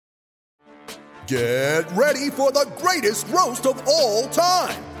Get ready for the greatest roast of all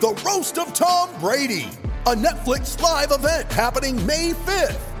time, the Roast of Tom Brady, a Netflix live event happening May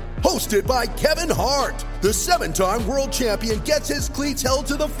 5th. Hosted by Kevin Hart, the 7-time world champion gets his cleats held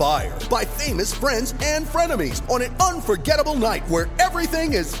to the fire by famous friends and frenemies on an unforgettable night where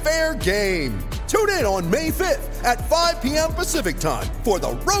everything is fair game. Tune in on May 5th at 5 p.m. Pacific time for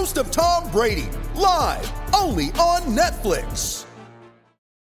the Roast of Tom Brady, live only on Netflix.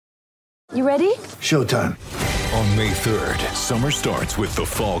 You ready? Showtime. On May 3rd, summer starts with The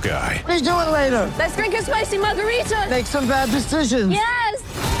Fall Guy. Let's do it later. Let's drink a spicy margarita. Make some bad decisions. Yes!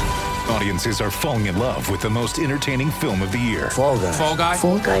 Audiences are falling in love with the most entertaining film of the year. Fall Guy. Fall Guy?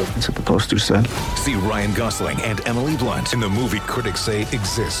 Fall guy. That's what the poster said. See Ryan Gosling and Emily Blunt in the movie critics say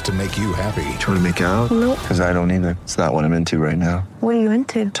exists to make you happy. Trying to make it out? Nope. Because I don't either. It's not what I'm into right now. What are you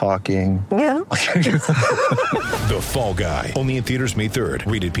into? Talking. Yeah. The Fall Guy. Only in theaters May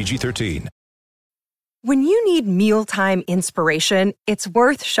 3rd. Rated PG-13. When you need mealtime inspiration, it's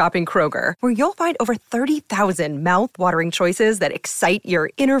worth shopping Kroger, where you'll find over 30,000 mouth-watering choices that excite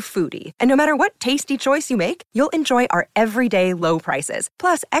your inner foodie. And no matter what tasty choice you make, you'll enjoy our everyday low prices,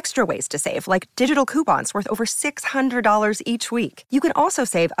 plus extra ways to save, like digital coupons worth over $600 each week. You can also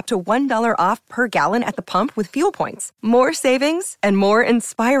save up to $1 off per gallon at the pump with fuel points. More savings and more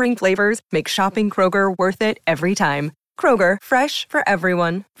inspiring flavors make shopping Kroger worth it every time. Kroger, fresh for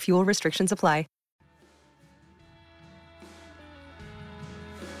everyone. Fuel restrictions apply.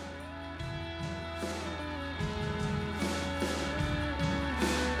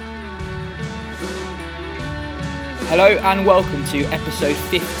 Hello and welcome to episode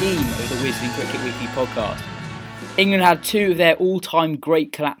 15 of the Wisden Cricket Weekly podcast. England had two of their all-time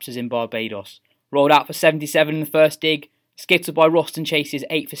great collapses in Barbados. Rolled out for 77 in the first dig, skittled by Roston Chase's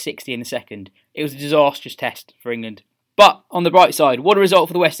 8 for 60 in the second. It was a disastrous test for England. But on the bright side, what a result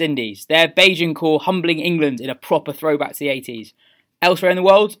for the West Indies. Their Beijing core humbling England in a proper throwback to the 80s. Elsewhere in the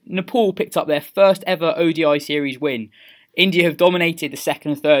world, Nepal picked up their first ever ODI series win. India have dominated the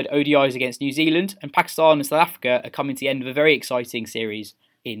second and third ODIs against New Zealand, and Pakistan and South Africa are coming to the end of a very exciting series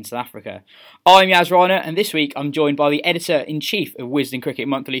in South Africa. I'm Yaz Rana, and this week I'm joined by the Editor-in-Chief of Wisden Cricket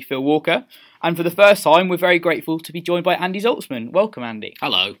Monthly, Phil Walker, and for the first time we're very grateful to be joined by Andy Zaltzman. Welcome, Andy.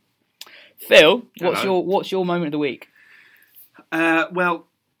 Hello. Phil, Hello. what's your moment of the week?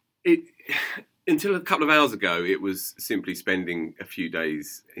 Until a couple of hours ago, it was simply spending a few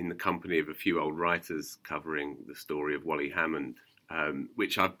days in the company of a few old writers covering the story of Wally Hammond,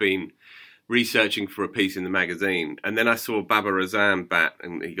 which I've been researching for a piece in the magazine. And then I saw Babar Azam bat,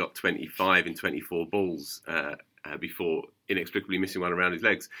 and he got 25 in 24 balls before inexplicably missing one around his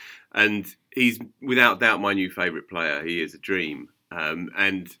legs. And he's without doubt my new favourite player. He is a dream.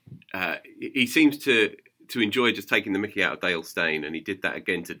 He seems to enjoy just taking the mickey out of Dale Steyn, and he did that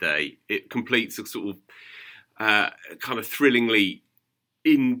again today. It completes a sort of kind of thrillingly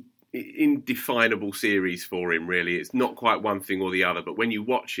indefinable series for him, really. It's not quite one thing or the other, but when you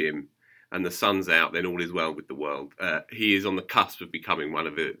watch him and the sun's out, then all is well with the world. He is on the cusp of becoming one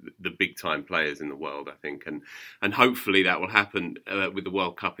of the big-time players in the world, I think, and hopefully that will happen with the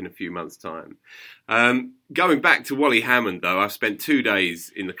World Cup in a few months' time. Going back to Wally Hammond, though, I've spent 2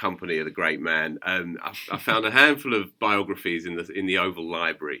 days in the company of the great man. I found a handful of biographies in the Oval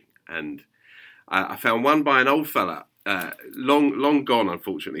Library, and I found one by an old fella, long gone,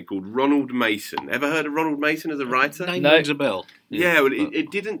 unfortunately, called Ronald Mason. Ever heard of Ronald Mason as a writer? No. Rings a bell. Yeah, well,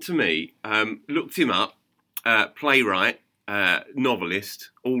 it didn't to me. Looked him up, playwright,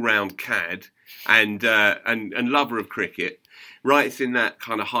 novelist, all-round cad, and lover of cricket. Writes in that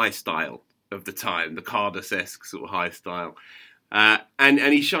kind of high style of the time, the Cardos-esque sort of high style. And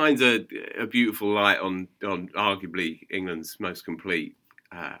he shines a beautiful light on arguably England's most complete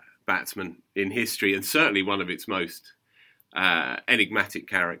batsman in history, and certainly one of its most enigmatic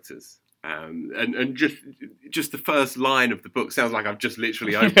characters. And just the first line of the book sounds like I've just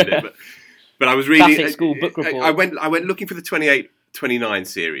literally opened it, but I was reading. Classic school book report. I went looking for the 28-29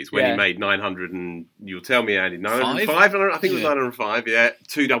 series when he made 900 and you'll tell me, Andy, 905. I think it was 905. Yeah,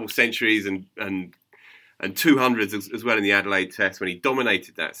 2 double centuries and 200s as well in the Adelaide Test when he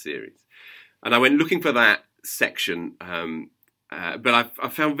dominated that series. And I went looking for that section. But I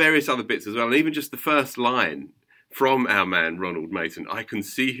found various other bits as well, and even just the first line from our man Ronald Mason: "I can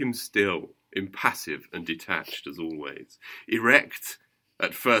see him still, impassive and detached as always, erect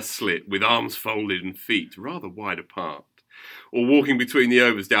at first slit, with arms folded and feet rather wide apart, or walking between the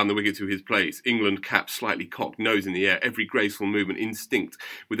overs down the wicket to his place, England cap slightly cocked, nose in the air, every graceful movement instinct,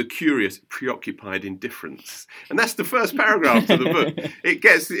 with a curious, preoccupied indifference." And that's the first paragraph of the book. It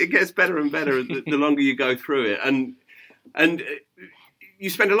gets better and better the longer you go through it, and you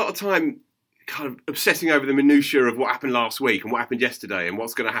spend a lot of time kind of obsessing over the minutiae of what happened last week and what happened yesterday and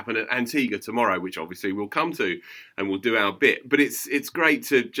what's going to happen at Antigua tomorrow, which obviously we'll come to and we'll do our bit. But it's great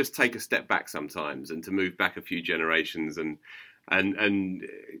to just take a step back sometimes and to move back a few generations and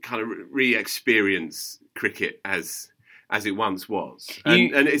kind of re-experience cricket as it once was.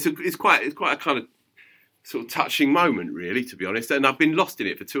 And it's quite a kind of sort of touching moment, really, to be honest. And I've been lost in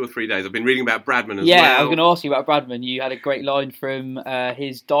it for 2 or 3 days. I've been reading about Bradman as well. Yeah, I was going to ask you about Bradman. You had a great line from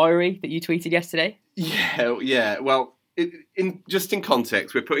his diary that you tweeted yesterday. Yeah. Well, in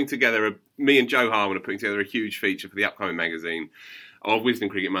context, we're putting together me and Joe Harmon are putting together a huge feature for the upcoming magazine of Wisden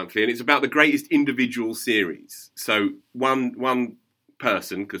Cricket Monthly, and it's about the greatest individual series. So one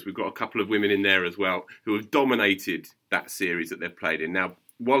person, because we've got a couple of women in there as well, who have dominated that series that they've played in. Now,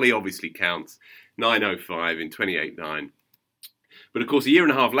 Wally obviously counts, 905 in 28-9. But of course, a year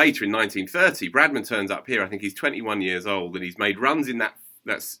and a half later, in 1930, Bradman turns up here. I think he's 21 years old, and he's made runs in that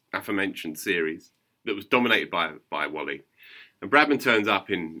aforementioned series that was dominated by Wally. And Bradman turns up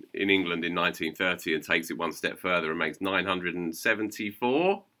in England in 1930 and takes it one step further and makes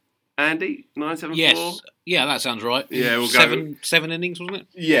 974. Andy, 974? Yes. Yeah, that sounds right. Yeah, we'll go. Seven innings, wasn't it?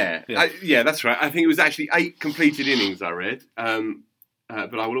 Yeah, that's right. I think it was actually 8 completed innings, I read.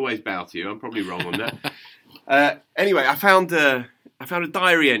 But I will always bow to you. I'm probably wrong on that. Anyway, I found a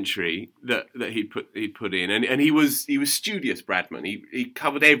diary entry that he'd put in, and he was studious, Bradman. He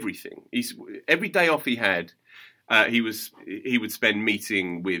covered everything. Every day off he had, he would spend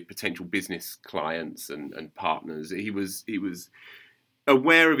meeting with potential business clients and partners. He was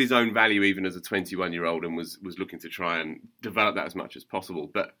aware of his own value even as a 21-year-old, and was looking to try and develop that as much as possible.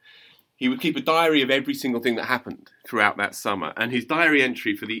 But he would keep a diary of every single thing that happened throughout that summer. And his diary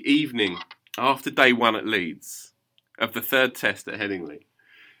entry for the evening after day 1 at Leeds of the 3rd test at Headingley.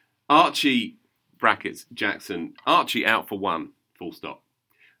 Archie, brackets, Jackson, Archie out for 1, full stop.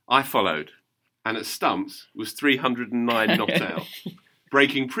 I followed, and at stumps was 309 not out,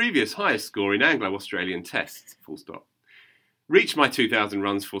 breaking previous highest score in Anglo-Australian tests, full stop. Reached my 2,000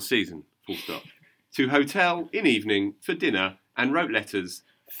 runs for season, full stop. To hotel in evening for dinner and wrote letters,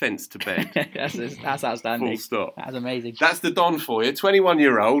 thence to bed. That's outstanding. Full stop. That's amazing. That's the Don for you.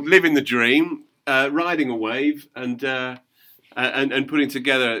 21-year-old, living the dream, riding a wave, and putting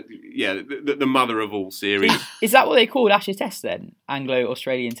together, the mother of all series. Is that what they called Ashes Test then?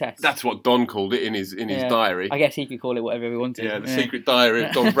 Anglo-Australian Test? That's what Don called it in his diary. I guess he could call it whatever he wanted. Yeah, the secret diary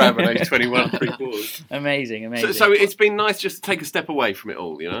of Don Bradman, age 21 3/4. Amazing. So it's been nice just to take a step away from it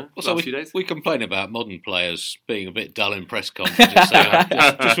all, Also, last few days. We complain about modern players being a bit dull in press conferences. So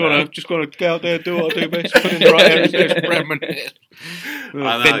just want to go out there, do what I do best, put in the right areas, Bradman.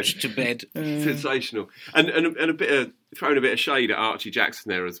 Bench to bed. Sensational. And a bit of throwing a bit of shade at Archie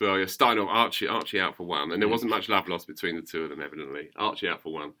Jackson there as well. You're starting off Archie out for 1, and there wasn't much love lost between the two of them, evidently. Archie out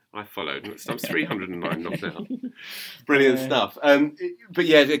for 1. I followed. I'm 309 knocked out. Brilliant stuff. But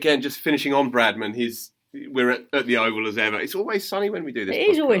yeah, again, just finishing on Bradman, we're at the Oval as ever. It's always sunny when we do this.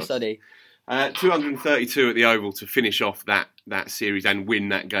 It is always sunny. 232 at the Oval to finish off that series and win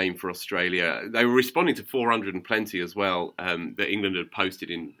that game for Australia. They were responding to 400 and plenty as well that England had posted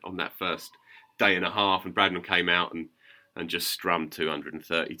on that first day and a half, and Bradman came out and just strummed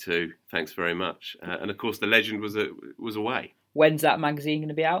 232. Thanks very much. And of course, the legend was away. When's that magazine going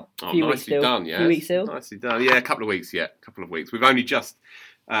to be out? Nicely done, yeah. A few weeks still? Nicely done. Yeah, a couple of weeks yet. A couple of weeks. We've only just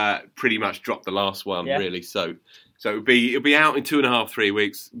pretty much dropped the last one, really. So it'll be out in 2.5, 3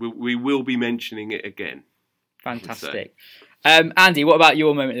 weeks. We will be mentioning it again. Fantastic. Andy, what about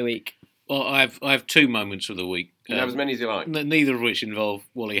your moment of the week? Well, I have 2 moments of the week. You have as many as you like. Neither of which involve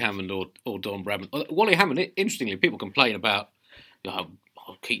Wally Hammond or Don Bradman. Wally Hammond, interestingly, people complain about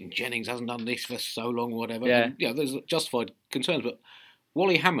Keaton Jennings hasn't done this for so long or whatever. Yeah. And, there's justified concerns, but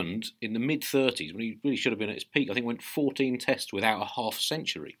Wally Hammond in the mid-30s, when he really should have been at his peak, I think went 14 tests without a half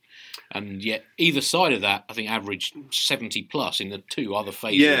century. And yet either side of that, I think, averaged 70 plus in the 2 other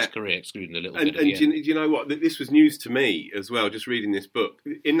phases of his career, excluding the little bit at the end. Do you know what? This was news to me as well, just reading this book.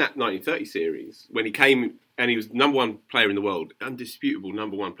 In that 1930 series, when he came and he was number 1 player in the world, undisputable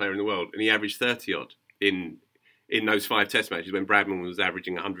number 1 player in the world, and he averaged 30-odd in those 5 test matches when Bradman was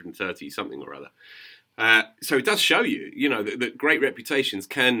averaging 130 something or other. So it does show you, that great reputations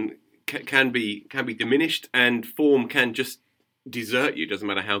can be diminished, and form can just desert you. Doesn't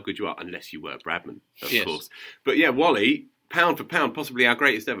matter how good you are, unless you were Bradman, of course. But yeah, Wally, pound for pound, possibly our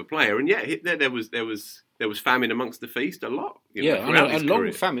greatest ever player, and there was famine amongst the feast a lot. A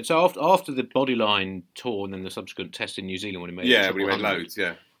long famine. So after the Bodyline tour and then the subsequent test in New Zealand when he made loads.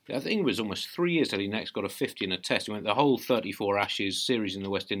 Yeah. I think it was almost 3 years till he next got a 50 in a test. He went the whole 34 Ashes series in the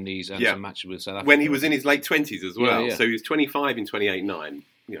West Indies and some matches with South Africa. When he was in his late 20s as well. Yeah. So he was 25 in 28-9.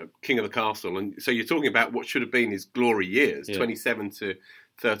 king of the castle, and so you're talking about what should have been his glory years, 27 to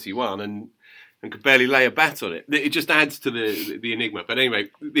 31, and could barely lay a bat on it. It just adds to the enigma. But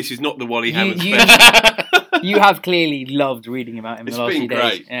anyway, this is not the Wally Hammond special. You have clearly loved reading about him in the last few days.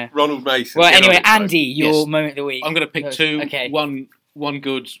 It's been great. Yeah. Ronald Mason. Well, anyway, Andy, your moment of the week. I'm going to pick two. Okay. One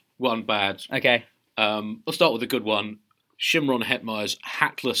good, one bad. Okay. I'll start with the good one. Shimron Hetmeyer's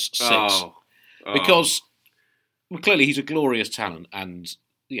Hatless 6. Oh. Because clearly he's a glorious talent, and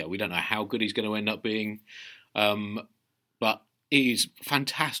we don't know how good he's going to end up being. But he's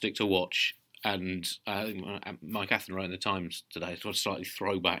fantastic to watch. And Mike Atherton wrote in the Times today, it's a slightly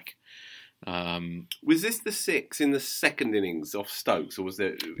throwback. Was this the 6 in the second innings off Stokes, or was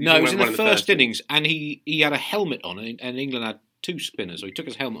it? No, it was in the first innings, and he had a helmet on, and England had 2 spinners, so he took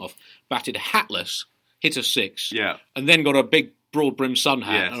his helmet off, batted hatless, hit a 6, and then got a big broad brim sun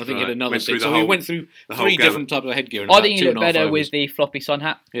hat, and I think hit another 6. So he went through 3 different types of headgear. I think he looked better with the floppy sun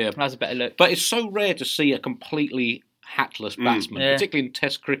hat. Yeah, it has a better look. But it's so rare to see a completely hatless batsman, particularly in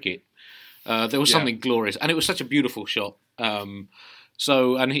Test cricket. There was something glorious, and it was such a beautiful shot. And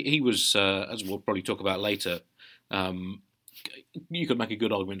he was, as we'll probably talk about later, you could make a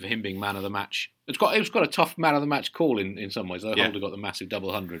good argument for him being man of the match. It's got a tough man of the match call in some ways. Holder got the massive double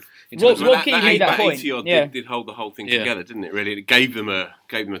 100. What gave you that point? 80 did hold the whole thing together, didn't it? Really, it gave them a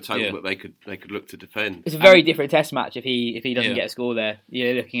total that they could look to defend. It's a very different Test match if he doesn't get a score there.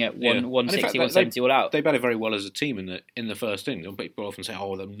 You're looking at 160, 170 all out. They batted very well as a team in the first inning. People often say,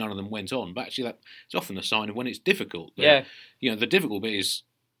 none of them went on, but actually it's often a sign of when it's difficult. The difficult bit is.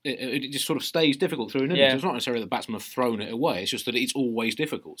 It just sort of stays difficult through an innings. It's not necessarily the batsmen have thrown it away. It's just that it's always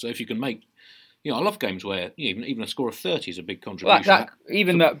difficult. So if you can make, I love games where even a score of 30 is a big contribution.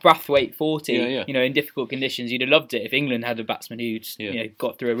 Even that Brathwaite 40, in difficult conditions, you'd have loved it if England had a batsman who'd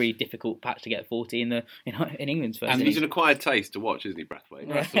got through a really difficult patch to get 40 in England's first. And he's an acquired taste to watch, isn't he,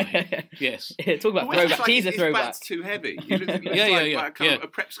 Brathwaite? Yes. Talk about throwback. He's a throwback. His bat's too heavy. He looks like a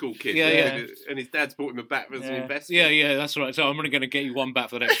prep school kid. And his dad's bought him a bat as an investment. Yeah, that's right. So I'm only going to get you one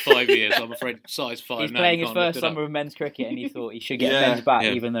bat for the next 5 years. I'm afraid size 5 he's now. He's playing his first summer of men's cricket, and he thought he should get a men's bat,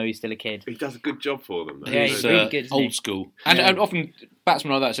 even though he's still a kid. He does a good job for them. Yeah, he's really good. Old school. And often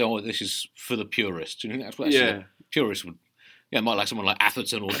batsmen like that say, this is for the purists. Do you think that's what purists would... might like someone like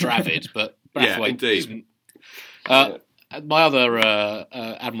Atherton or Dravid, but Brathwaite isn't. My other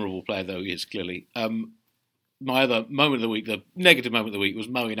admirable player, though, is clearly... my other moment of the week, the negative moment of the week, was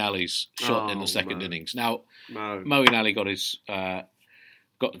Moeen Ali's shot in the second innings. Now, Moeen Ali got his...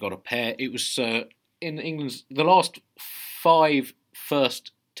 got a pair. It was in England's... The last 5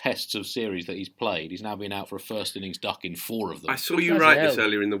 first tests of series that he's played, he's now been out for a first innings duck in 4 of them. I saw you write this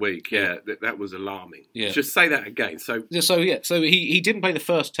earlier in the week. That was alarming. Just say that again. So he didn't play the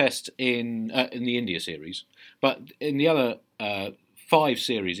first test in the India series, but in the other 5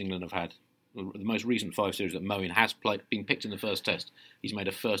 series England have had, the most recent 5 series that Moeen has played, been picked in the first test, he's made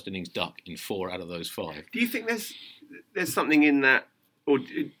a first innings duck in 4 out of those 5. Do you think there's something in that, or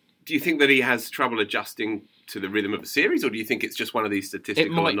do you think that he has trouble adjusting to the rhythm of a series, or do you think it's just one of these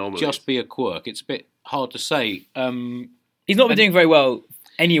statistical anomalies? It might just be a quirk. It's a bit hard to say. He's not been doing very well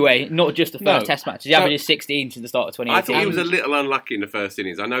anyway, not just the first Test matches. He averages 16 since the start of 2018. I thought he was a little unlucky in the first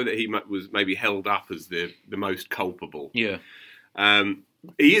innings. I know that he was maybe held up as the most culpable. Yeah.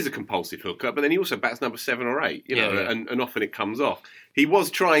 He is a compulsive hooker, but then he also bats number 7 or 8, and often it comes off. He was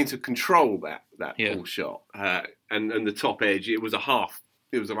trying to control that pull shot, and the top edge. It was a half.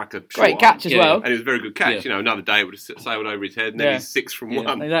 It was like a great catch as well, and it was a very good catch. Another day it would have sailed over his head, and then he's 6 from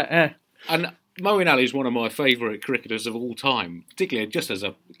 1. Like that, And Moeen Ali is one of my favourite cricketers of all time, particularly just as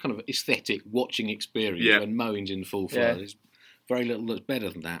a kind of aesthetic watching experience. When Moeen's in full flow, there's very little that's better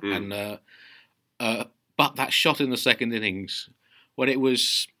than that. And but that shot in the second innings, when it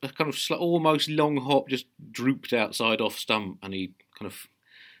was a kind of almost long hop, just drooped outside off stump, and he kind of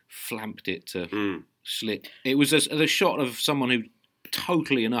flamped it to slit. It was a shot of someone who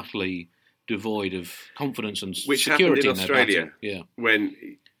totally and utterly devoid of confidence and security in Australia.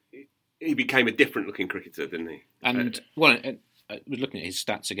 When he became a different looking cricketer, didn't he? And I was looking at his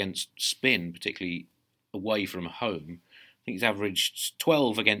stats against spin, particularly away from home. I think he's averaged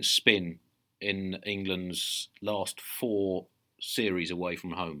 12 against spin in England's last 4 series away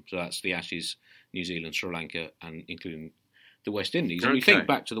from home. So that's the Ashes, New Zealand, Sri Lanka, and including the West Indies. And you think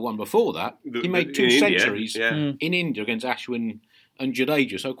back to the one before that, he made 2 centuries in India against Ashwin and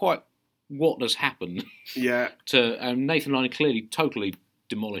Jadeja. So quite what has happened to Nathan Lyon clearly totally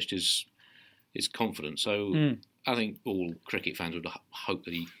demolished his confidence. So I think all cricket fans would hope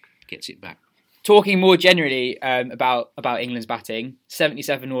that he gets it back. Talking more generally about England's batting,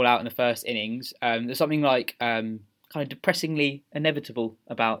 77 all out in the first innings. There's something like kind of depressingly inevitable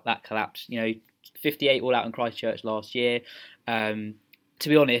about that collapse. 58 all out in Christchurch last year. To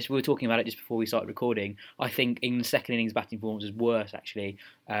be honest, we were talking about it just before we started recording. I think England's second innings batting performance was worse, actually.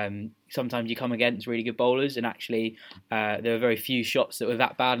 Sometimes you come against really good bowlers, and actually there were very few shots that were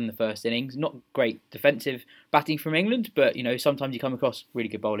that bad in the first innings. Not great defensive batting from England, but sometimes you come across really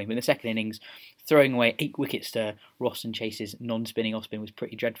good bowling. But in the second innings, throwing away 8 wickets to Ross and Chase's non-spinning off-spin was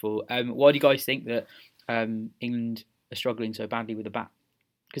pretty dreadful. Why do you guys think that England are struggling so badly with the bat?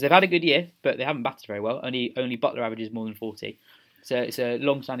 Because they've had a good year, but they haven't batted very well. Only Buttler averages more than 40. So it's a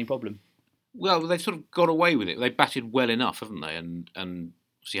long-standing problem. Well, they've sort of got away with it. They batted well enough, haven't they? And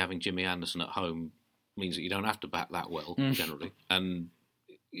obviously having Jimmy Anderson at home means that you don't have to bat that well, generally. And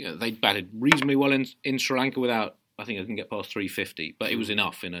they batted reasonably well in Sri Lanka without, I think I can get past 350, but it was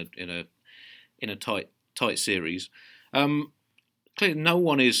enough in a tight series. Clearly, no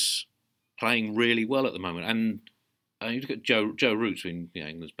one is playing really well at the moment. And you look at Joe Root's been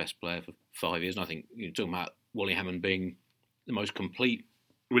England's best player for 5 years, and I think you're talking about Wally Hammond being the most complete.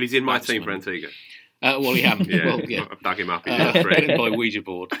 Well, he's in my team for Antigua. Wally Hammond. Yeah. I've dug him up. By Ouija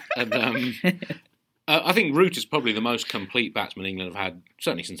board. And I think Root is probably the most complete batsman England have had,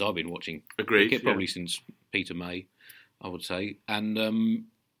 certainly since I've been watching cricket, probably since Peter May, I would say. And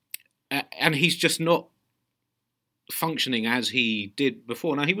he's just not functioning as he did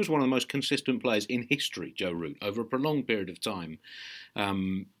before. Now, he was one of the most consistent players in history, Joe Root, over a prolonged period of time.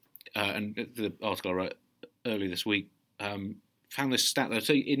 And the article I wrote earlier this week found this stat, though.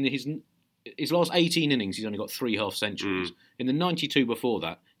 So in his last 18 innings, he's only got 3 half-centuries. In the 92 before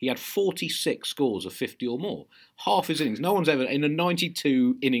that, he had 46 scores of 50 or more. Half his innings. No one's ever, in a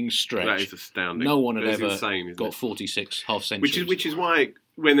 92-inning stretch... That is astounding. No one had ever got 46 half-centuries. Which is why,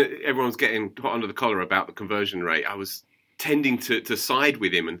 when everyone's getting hot under the collar about the conversion rate, I was tending to side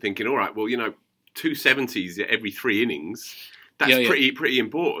with him and thinking, all right, well, 270s every 3 innings... That's pretty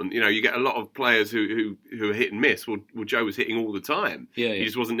important. You get a lot of players who are hit and miss. Well, Joe was hitting all the time. He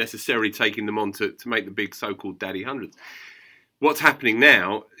just wasn't necessarily taking them on to make the big so-called daddy hundreds. What's happening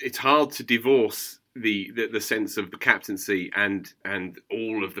now, it's hard to divorce the sense of the captaincy and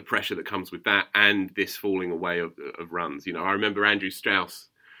all of the pressure that comes with that and this falling away of runs. I remember Andrew Strauss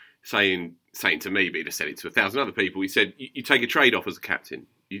saying to me, but he said it to 1,000 other people, he said, you take a trade-off as a captain.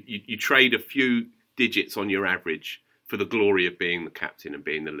 You trade a few digits on your average for the glory of being the captain and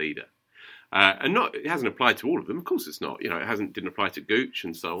being the leader. It hasn't applied to all of them. Of course it's not. It didn't apply to Gooch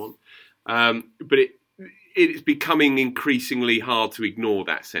and so on. But it's becoming increasingly hard to ignore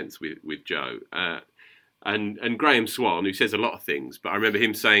that sense with Joe. And Graham Swan, who says a lot of things, but I remember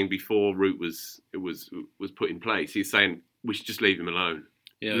him saying before Root was put in place, he's saying we should just leave him alone.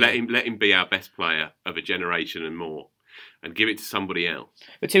 Let him be our best player of a generation and more, and give it to somebody else.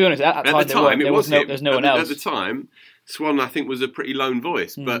 But to be honest, at the time there's no one else. At the time, Swan, I think, was a pretty lone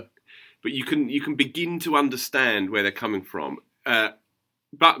voice, but you can begin to understand where they're coming from. But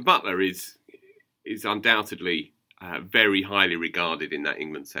Buttler is undoubtedly very highly regarded in that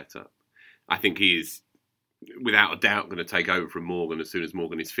England setup. I think he is, without a doubt, going to take over from Morgan as soon as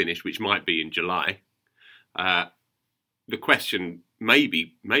Morgan is finished, which might be in July. The question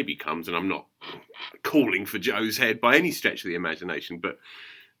maybe comes, and I'm not calling for Joe's head by any stretch of the imagination,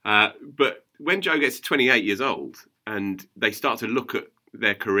 but when Joe gets to 28 years old and they start to look at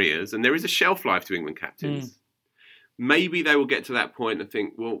their careers, and there is a shelf life to England captains, maybe they will get to that point and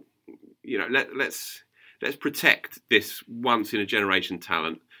think, well, let's protect this once in a generation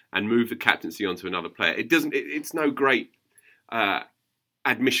talent and move the captaincy onto another player. It's no great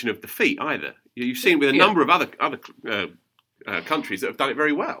admission of defeat either. You've seen with a number of other countries that have done it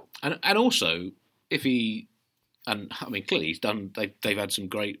very well. And also, clearly he's done. They've had some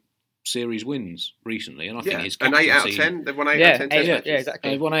great series wins recently, and I think his captaincy, an 8 out of 10. They've won 8 out of 10 test matches. Yeah,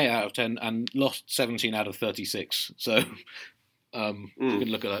 exactly. They've won 8 out of 10 and lost 17 out of 36. So you can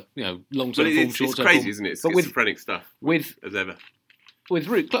look at that. Long-term form, short-term form. It's crazy, isn't it? It's schizophrenic stuff. As ever. With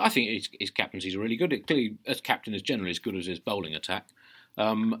Root, I think his captaincy is really good. Clearly, as captain, is generally as good as his bowling attack.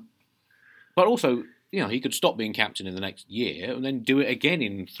 But also, he could stop being captain in the next year and then do it again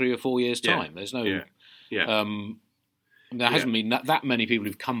in 3 or 4 years' time. There's no... There hasn't been that many people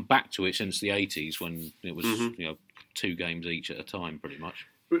who've come back to it since the 80s when it was 2 games each at a time, pretty much.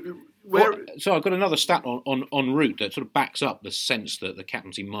 So I've got another stat on Root that sort of backs up the sense that the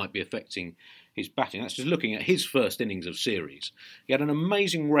captaincy might be affecting his batting. That's just looking at his first innings of series. He had an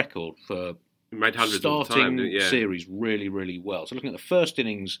amazing record for starting series really, really well. So looking at the first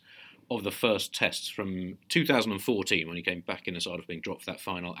innings of the first tests from 2014 when he came back in the side of being dropped for that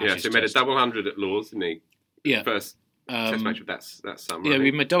final Ashes so he made a double hundred at Lord's, didn't he? Yeah. First test match of that summer. Yeah,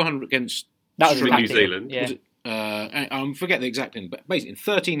 we made double hundred against New Zealand. Yeah. I forget the exact thing, but basically in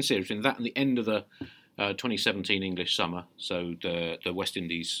 13 series, between that and the end of the 2017 English summer, so the West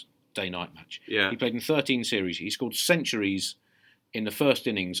Indies day-night match, he played in 13 series. He scored centuries in the first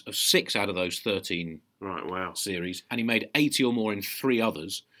innings of 6 out of those 13 series, and he made 80 or more in 3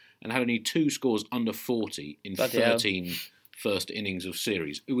 others, and had only 2 scores under 40 in 13 first innings of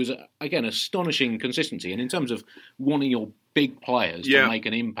series. It was, again, astonishing consistency. And in terms of wanting your big players to make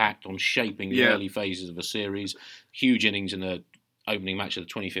an impact on shaping the early phases of a series, huge innings in the opening match of the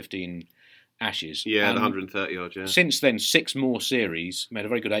 2015 Ashes. Yeah, the 130 odd, Since then, 6 more series. Made a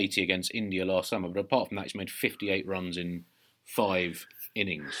very good 80 against India last summer, but apart from that, he's made 58 runs in 5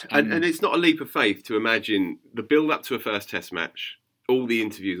 innings. And it's not a leap of faith to imagine the build-up to a first Test match, all the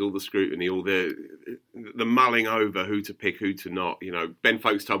interviews, all the scrutiny, all the mulling over who to pick, who to not. You know, Ben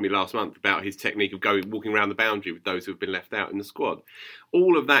Folkes told me last month about his technique of walking around the boundary with those who have been left out in the squad.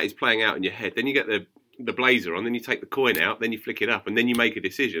 All of that is playing out in your head. Then you get the blazer on, then you take the coin out, then you flick it up, and then you make a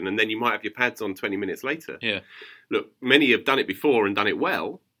decision, and then you might have your pads on 20 minutes later. Yeah. Look, many have done it before and done it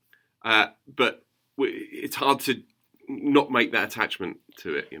well, but it's hard to not make that attachment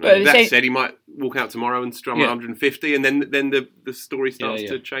to it. You know, that said, he might walk out tomorrow and strum 150, and then the story starts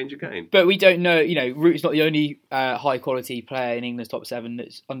to change again. But we don't know. You know, Root's not the only high quality player in England's top 7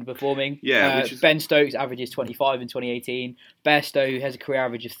 that's underperforming. Yeah, Ben Stokes averages 25 in 2018. Bairstow has a career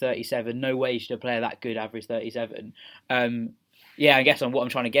average of 37. No way should a player that good average 37. I guess what I'm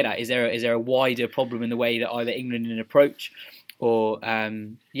trying to get at is there a wider problem in the way that either England in approach, or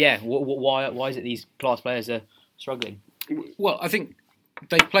why is it these class players are struggling? Well, I think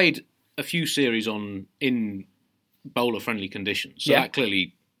they played a few series in bowler-friendly conditions, so that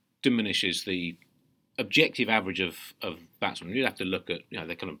clearly diminishes the objective average of batsmen. You'd have to look at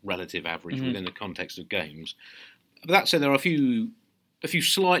their kind of relative average within the context of games. But that said, there are a few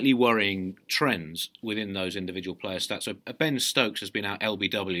slightly worrying trends within those individual player stats. So Ben Stokes has been out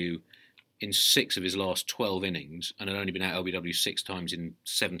LBW in 6 of his last 12 innings, and had only been out LBW 6 times in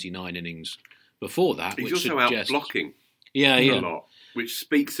 79 innings before that. He's also out blocking a lot, which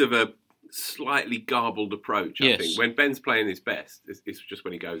speaks of a slightly garbled approach, I think. When Ben's playing his best, it's just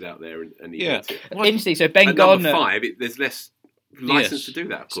when he goes out there and he hits it. Interesting, so Ben At Gardner... number 5, there's less license to do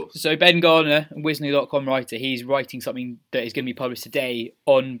that, of course. So Ben Gardner, Wisnu.com writer, he's writing something that is going to be published today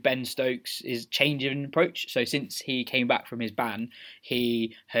on Ben Stokes' change in approach. So since he came back from his ban,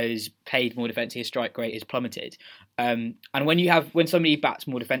 he has played more defensively, his strike rate has plummeted. And when somebody bats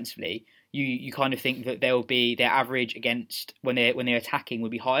more defensively, you kind of think that they'll be their average against when they're attacking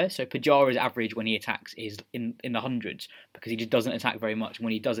would be higher. So Pujara's average when he attacks is in the hundreds, because he just doesn't attack very much. And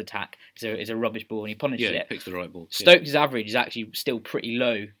when he does attack, it's a rubbish ball and he punishes it. Yeah, picks the right ball. Stokes' average is actually still pretty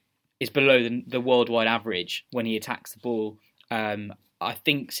low. It's below the worldwide average when he attacks the ball. I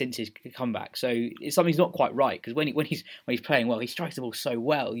think since his comeback, so something's not quite right, because when he's playing well, he strikes the ball so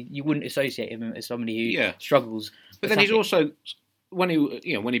well. You wouldn't associate him as somebody who struggles. But then he's also, when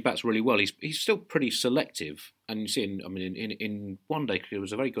he bats really well, he's still pretty selective. And you see, in one day cricket, it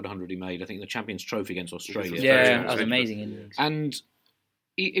was a very good 100 he made. I think the Champions Trophy against Australia. Yeah, that was amazing. And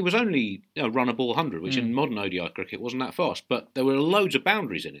it was only a run-a-ball 100, which in modern ODI cricket wasn't that fast. But there were loads of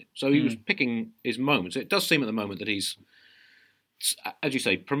boundaries in it, so he was picking his moments. It does seem at the moment that he's, as you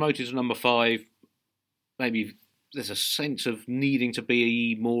say, promoted to number 5. Maybe there's a sense of needing to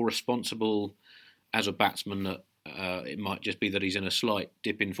be more responsible as a batsman. That it might just be that he's in a slight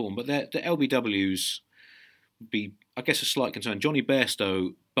dip in form. But the LBWs be, I guess, a slight concern. Johnny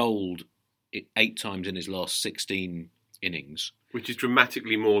Bairstow bowled 8 times in his last 16 innings, which is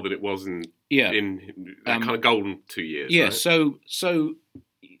dramatically more than it was in that kind of golden 2 years. Yeah, right? so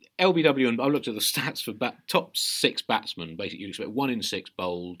LBW, and I looked at the stats for top 6 batsmen. Basically, you'd expect 1 in 6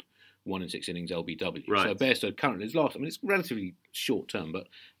 bowled, 1 in 6 innings LBW. Right. So Bairstow currently is last. It's relatively short term, but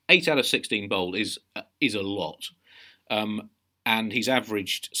 8 out of 16 bowled is a lot. And he's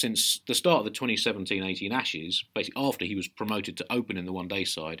averaged, since the start of the 2017-18 Ashes, basically after he was promoted to open in the one-day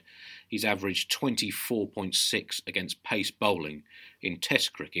side, he's averaged 24.6 against pace bowling in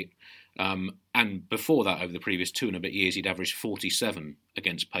Test cricket. And before that, over the previous 2 and a bit years, he'd averaged 47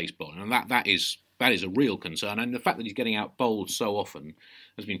 against pace bowling. And that is a real concern. And the fact that he's getting out bowled so often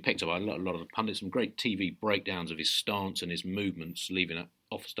has been picked up by a lot of the pundits. Some great TV breakdowns of his stance and his movements, leaving it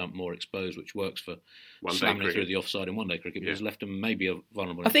off stump more exposed, which works for slamming it through the offside in one-day cricket, but has left him maybe a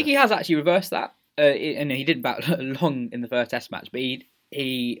vulnerable. I think he has actually reversed that, and he didn't bat long in the first Test match, but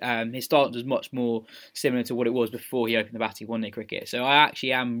his stance was much more similar to what it was before he opened the batting one-day cricket. So I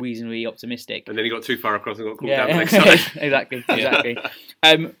actually am reasonably optimistic. And then he got too far across and got called down the next side. Exactly.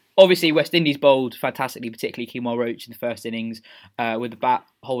 Obviously, West Indies bowled fantastically, particularly Kemar Roach in the first innings. With the bat,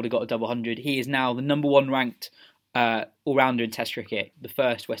 Holder got a double 100. He is now the number 1 ranked all-rounder in Test cricket, the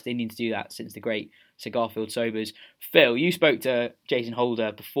first West Indian to do that since the great Sir Garfield Sobers. Phil, you spoke to Jason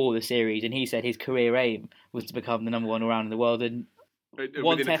Holder before the series, and he said his career aim was to become the number 1 all-rounder in the world. And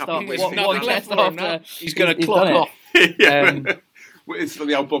one test after, he's going to clock off. It's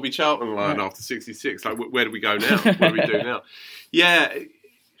the old Bobby Charlton line after 66. Like, where do we go now? What do we do now? Yeah,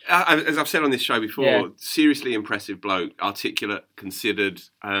 as I've said on this show before, seriously impressive bloke, articulate, considered,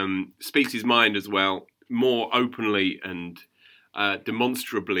 speaks his mind as well, more openly and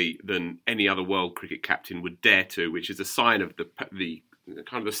demonstrably than any other world cricket captain would dare to, which is a sign of the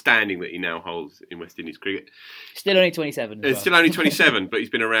kind of the standing that he now holds in West Indies cricket. Still only 27. Still only 27, but he's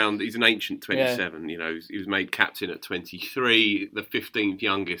been around. He's an ancient 27. You know, he was made captain at 23, the 15th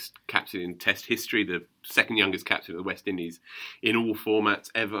youngest captain in Test history, the second youngest captain of the West Indies in all formats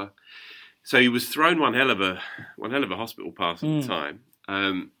ever. So he was thrown one hell of a hospital pass at the time,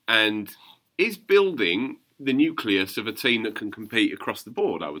 and is building the nucleus of a team that can compete across the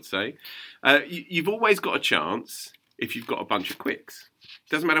board. I would say you've always got a chance if you've got a bunch of quicks.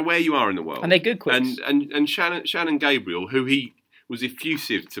 Doesn't matter where you are in the world. And they're good quicks. And Shannon Gabriel, who he was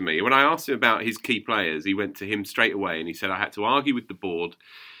effusive to me. When I asked him about his key players, he went to him straight away and he said, I had to argue with the board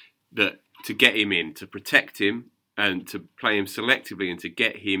that to get him in, to protect him and to play him selectively and to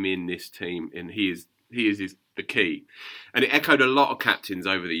get him in this team. And he is the key. And it echoed a lot of captains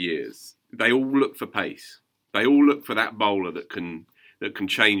over the years. They all look for pace. They all look for that bowler that can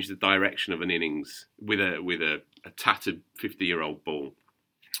change the direction of an innings with a tattered 50-year-old ball.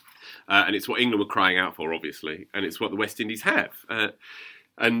 And it's what England were crying out for, obviously, and it's what the West Indies have.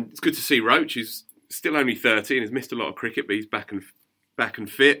 And it's good to see Roach, who's still only 30 and has missed a lot of cricket, but he's back and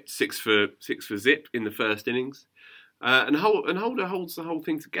fit, six for zip in the first innings. And Holder holds the whole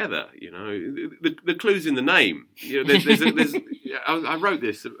thing together. You know, the clue's in the name. You know, there's I wrote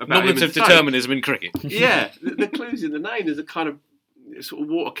this about nominative determinism in cricket. Yeah, the clue's in the name. There's a kind of sort of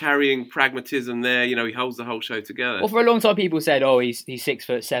water-carrying pragmatism there. You know, he holds the whole show together. Well, for a long time, people said, "Oh, he's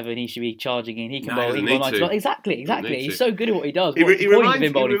 6'7", he should be charging in. He can bowl. He can bowl exactly. He's so good at what he does. He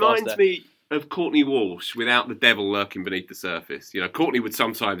reminds me of Courtney Walsh without the devil lurking beneath the surface. You know, Courtney would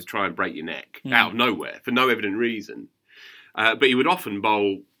sometimes try and break your neck out of nowhere for no evident reason, but he would often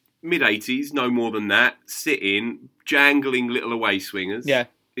bowl mid-80s, no more than that, sit in, jangling little away swingers. Yeah,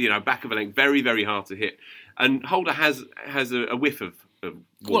 you know, back of a leg, very, very hard to hit. And Holder has a whiff of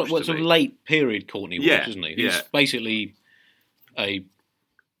Walsh. What's a late period Courtney Walsh, isn't he? He's basically a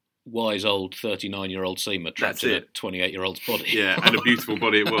wise old 39-year-old seamer trapped in a 28-year-old's body. Yeah, and a beautiful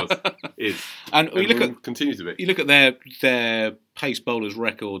body it was. And you look at continues to be. You look at their pace bowlers'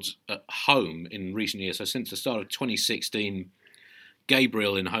 records at home in recent years. So since the start of 2016,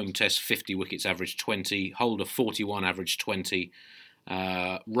 Gabriel in home tests 50 wickets, averaged 20. Holder 41, averaged 20.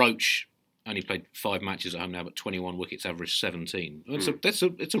 Roach only played 5 matches at home now, but 21 wickets, averaged 17.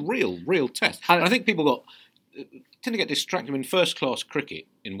 It's a real test. And I think people tend to get distracted. In first-class cricket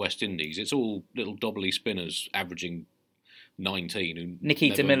in West Indies, it's all little dobbly spinners averaging 19.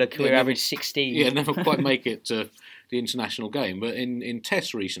 Nikita Miller, career average 16. Yeah, never quite make it to the international game. But in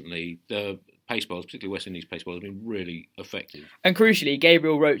tests recently, the pace bowlers, particularly West Indies pace bowlers, have been really effective. And crucially,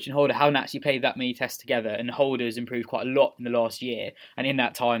 Gabriel, Roach and Holder haven't actually played that many tests together, and Holder's improved quite a lot in the last year. And in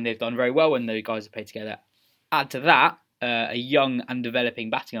that time, they've done very well when those guys have played together. Add to that, a young and developing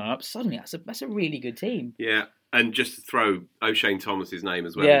batting lineup, suddenly that's a really good team. Yeah. And just to throw O'Shane Thomas's name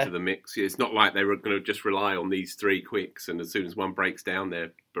as well into the mix, it's not like they were going to just rely on these 3 quicks, and as soon as one breaks down,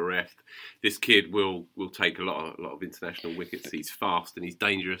 they're bereft. This kid will take a lot of international wickets. He's fast and he's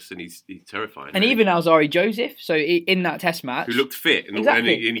dangerous and he's terrifying. And even Alzari Joseph, so in that Test match, who looked fit, and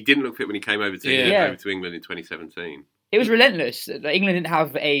he didn't look fit when he came over to England in 2017. It was relentless. England didn't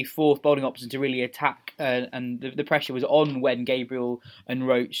have a fourth bowling option to really attack, and the pressure was on when Gabriel and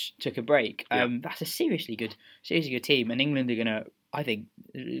Roach took a break. That's a seriously good team, and England are going to, I think,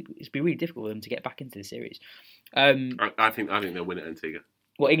 it's been really difficult for them to get back into the series. I think they'll win at Antigua.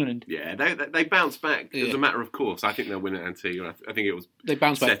 What, England? Yeah, they bounce back as a matter of course. I think they'll win at Antigua. I think they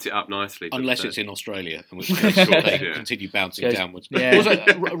bounce back, set it up nicely. Unless it's in Australia, in which case they continue bouncing downwards. Yeah.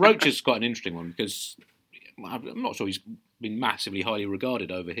 Also, Roach is quite an interesting one because I'm not sure he's been massively highly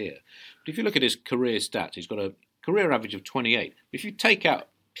regarded over here. But if you look at his career stats, he's got a career average of 28. If you take out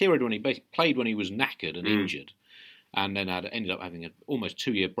period when he played when he was knackered and injured, and then ended up having an almost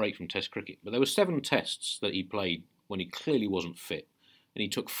 2-year break from Test cricket. But there were 7 tests that he played when he clearly wasn't fit, and he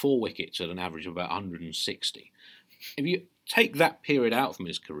took 4 wickets at an average of about 160. If you take that period out from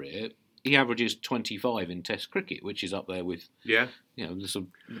his career, he averages 25 in Test cricket, which is up there with the sort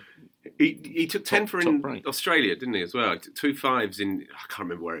of he took 10 for in rank. Australia, didn't he, as well? He took 2 5s in, I can't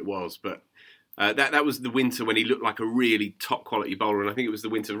remember where it was, but that was the winter when he looked like a really top quality bowler, and I think it was the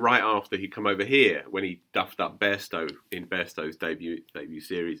winter right after he'd come over here when he duffed up Bairstow in Bairstow's debut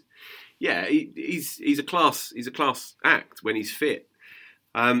series. Yeah, he's a class act when he's fit.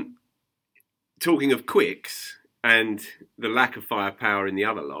 Talking of quicks and the lack of firepower in the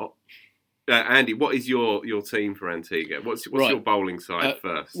other lot, Andy, what is your team for Antigua? What's your bowling side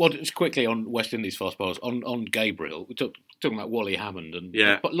first? Well, just quickly on West Indies fast bowlers. On Gabriel, we're talking about Wally Hammond, and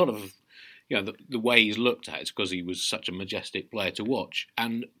a lot of the way he's looked at is because he was such a majestic player to watch.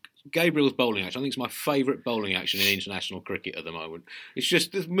 And Gabriel's bowling action, I think, is my favourite bowling action in international cricket at the moment. It's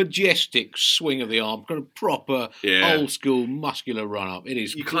just this majestic swing of the arm, kind of proper old school muscular run up. It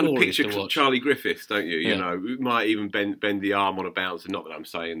is. You kind of picture to watch. Charlie Griffiths, don't you? You know, you might even bend the arm on a bouncer. Not that I'm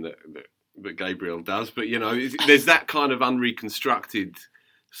saying that Gabriel does, but there's that kind of unreconstructed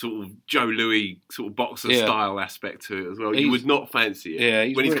sort of Joe Louis sort of boxer style aspect to it as well. You would not fancy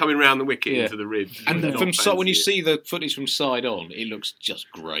it when he's coming round the wicket into the ribs. And when you see the footage from side on, it looks just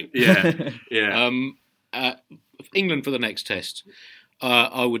great. England for the next test,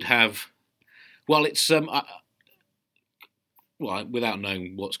 I would have. Well, it's without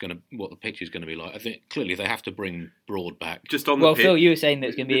knowing what the pitch is going to be like, I think clearly they have to bring Broad back. Just on the pitch. Phil, you were saying that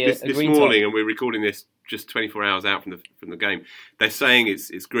it's going to be this green morning, top. and we're recording this just 24 hours out from the game. They're saying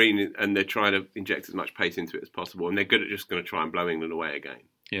it's green, and they're trying to inject as much pace into it as possible, and they're just going to try and blow England away again.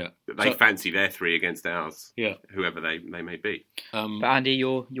 Yeah, they fancy their 3 against ours. Yeah, whoever they may be. But Andy,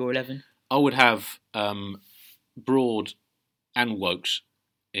 your 11. I would have Broad and Wokes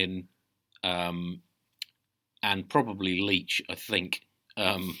in. And probably Leach, I think.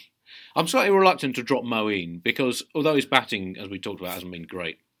 I'm slightly reluctant to drop Moeen because although his batting, as we talked about, hasn't been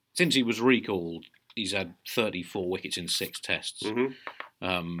great, since he was recalled, he's had 34 wickets in 6 tests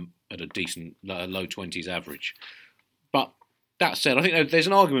at a decent low 20s average. But that said, I think there's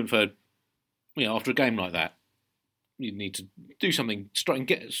an argument for, after a game like that, you need to do something,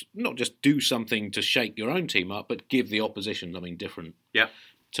 not just do something to shake your own team up, but give the opposition something different. Yeah.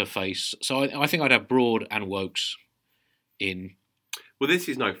 To face. So I think I'd have Broad and Wokes in. Well, this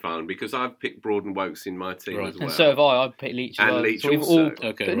is no fun because I've picked Broad and Wokes in my team as well. And so have I. I've picked Leach as well. And Leach also.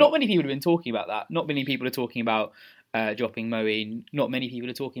 But not many people have been talking about that. Not many people are talking about dropping Moeen. Not many people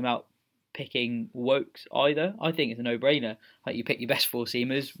are talking about picking Wokes either. I think it's a no-brainer. Like you pick your best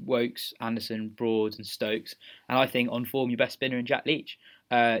 4-seamers, Wokes, Anderson, Broad and Stokes. And I think on form your best spinner in Jack Leach.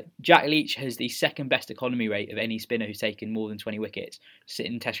 Jack Leach has the second best economy rate of any spinner who's taken more than 20 wickets,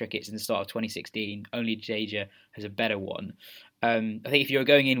 sitting Test wickets in the start of 2016. Only Jadeja has a better one. I think if you're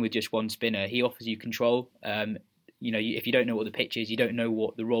going in with just one spinner, he offers you control. If you don't know what the pitch is, you don't know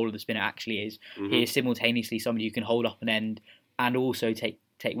what the role of the spinner actually is. He is simultaneously somebody who can hold up an end and also take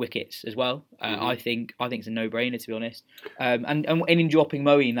wickets as well. I think it's a no-brainer, to be honest. And in dropping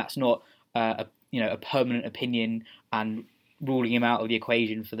Moeen, that's not a permanent opinion and ruling him out of the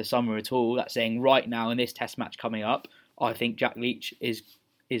equation for the summer at all. That's saying right now in this Test match coming up, I think Jack Leach is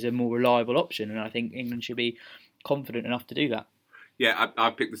a more reliable option, and I think England should be confident enough to do that. Yeah,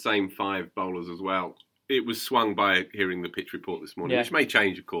 I picked the same 5 bowlers as well. It was swung by hearing the pitch report this morning, which may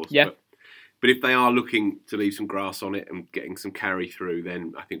change, of course. Yeah. But if they are looking to leave some grass on it and getting some carry through,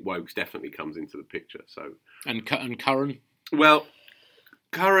 then I think Wokes definitely comes into the picture. So and Curran? Well,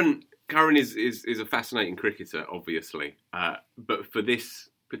 Curran is a fascinating cricketer, obviously. But for this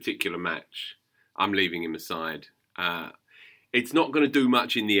particular match, I'm leaving him aside. It's not going to do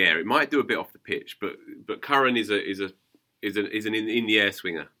much in the air. It might do a bit off the pitch, but Curran is an in the air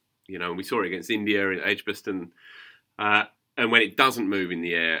swinger. And we saw it against India in Edgbaston. And when it doesn't move in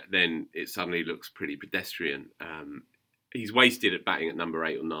the air, then it suddenly looks pretty pedestrian. He's wasted at batting at number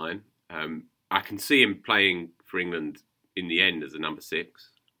 8 or 9. I can see him playing for England in the end as a number 6.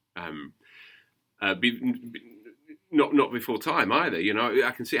 Not before time either.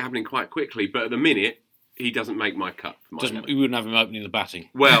 I can see it happening quite quickly. But at the minute, he doesn't make my cut. We wouldn't have him opening the batting.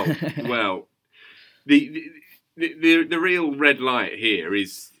 Well, the real red light here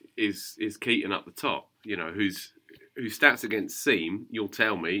is Keaton up the top. Whose stats against seam, you'll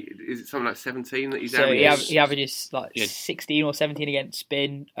tell me, is it something like 17 that he's averaging? So he averages 16 or 17 against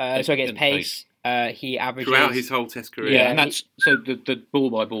spin, against pace. He averages throughout his whole Test career. Yeah, and that's so the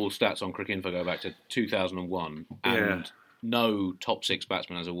ball-by-ball stats on Cricinfo go back to 2001, and no top 6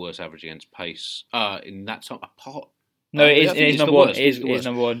 batsman has a worse average against pace in that time. No, it is number one. It is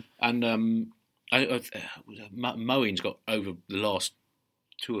number one. And Moeen's got over the last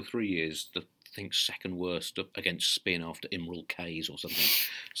 2 or 3 years the think, second worst against spin after Imral Kays or something.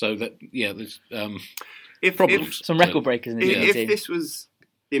 So that, there's problems. Some record breakers in the If team. this was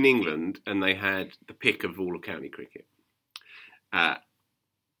in England and they had the pick of all of county cricket,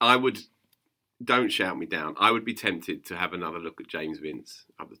 I would, don't shout me down, I would be tempted to have another look at James Vince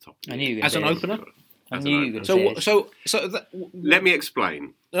up the top. I knew you were as an gonna opener. I knew you were going to say it. So let me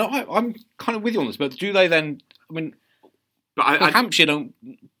explain. No, I'm kind of with you on this, but do they then? I mean, But Hampshire don't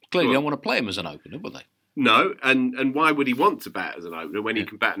want to play him as an opener, would they? No, and why would he want to bat as an opener when he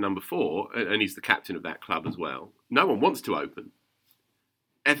can bat number 4 and he's the captain of that club as well? No one wants to open,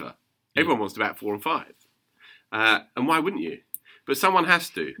 ever. Everyone wants to bat 4 and 5, and why wouldn't you? But someone has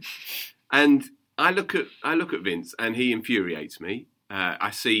to. And I look at Vince, and he infuriates me.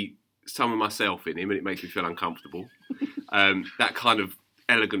 I see some of myself in him, and it makes me feel uncomfortable. That kind of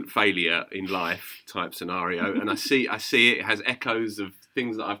elegant failure in life type scenario, and I see it. It has echoes of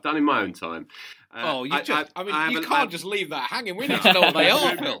things that I've done in my own time. You can't just leave that hanging. We need to know what they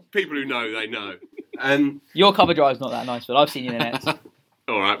are, Phil. People who know, they know. Your cover drive's not that nice, Phil. I've seen you in the nets.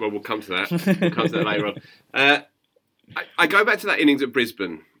 All right, well, we'll come to that. We'll come to that later on. I go back to that innings at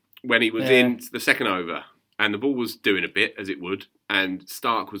Brisbane when he was in the second over, and the ball was doing a bit, as it would, and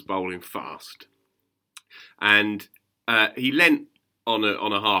Stark was bowling fast. And he leant on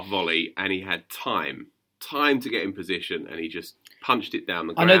a half volley, and he had time to get in position, and he just punched it down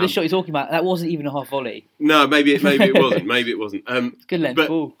the ground. I know the shot you're talking about. That wasn't even a half volley. No, maybe it wasn't. Maybe it wasn't. It's good length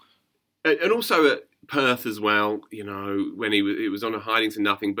ball. And also at Perth as well, when it was on a hiding to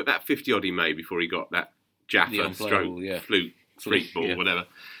nothing, but that 50-odd he made before he got that Jaffa stroke, flute, freak ball, whatever,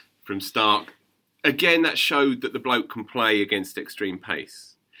 from Stark. Again, that showed that the bloke can play against extreme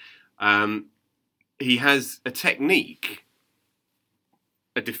pace. He has a technique,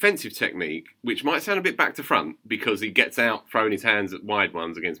 a defensive technique, which might sound a bit back to front because he gets out throwing his hands at wide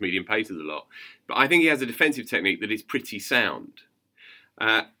ones against medium pacers a lot. But I think he has a defensive technique that is pretty sound.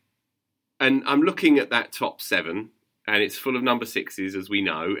 And I'm looking at that top 7, and it's full of number 6s, as we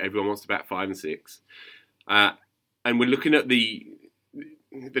know. Everyone wants to bat 5 and 6. And we're looking at the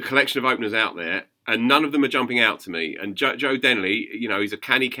collection of openers out there, and none of them are jumping out to me. And Joe Denley, he's a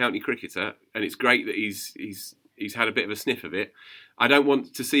canny county cricketer, and it's great that he's had a bit of a sniff of it. I don't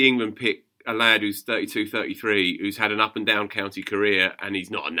want to see England pick a lad who's 32, 33, who's had an up and down county career, and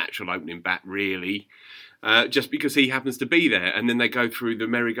he's not a natural opening bat, really, just because he happens to be there. And then they go through the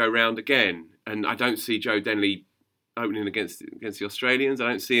merry-go-round again. And I don't see Joe Denley opening against the Australians. I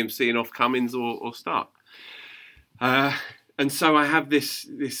don't see him seeing off Cummins or Stark. And so I have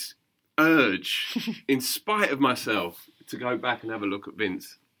this urge, in spite of myself, to go back and have a look at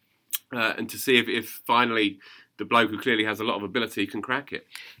Vince and to see if finally the bloke who clearly has a lot of ability can crack it.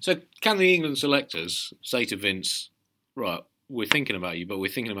 So can the England selectors say to Vince, right, we're thinking about you, but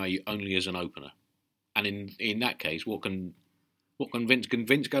we're thinking about you only as an opener? And in that case, what can Vince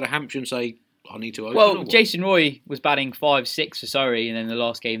go to Hampshire and say, I need to open? Well, Jason Roy was batting 5-6 for Surrey, and then the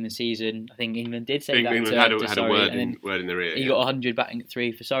last game of the season, I think England did say England that had to a Surrey, word in their ear. He got 100 batting at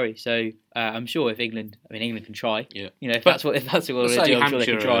 3 for Surrey. So I'm sure if England can try. Yeah. If that's what they do, I'm sure they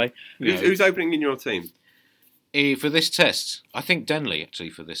can try. Who's opening in your team? For this test, I think Denley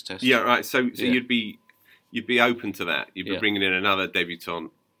actually for this test. Yeah, right. So you'd be open to that. You'd be bringing in another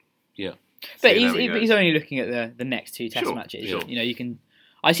debutant. Yeah. But he's only looking at the next 2 test matches. Sure. You can.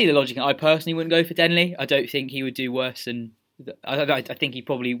 I see the logic. I personally wouldn't go for Denley. I don't think he would do worse than. I think he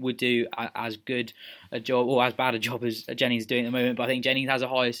probably would do as good a job or as bad a job as Jennings is doing at the moment. But I think Jennings has a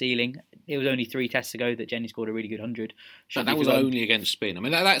higher ceiling. It was only 3 tests ago that Jennings scored a really good 100. But that was only against spin. I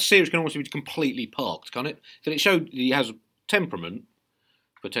mean, that series can almost be completely parked, can't it? That it showed he has temperament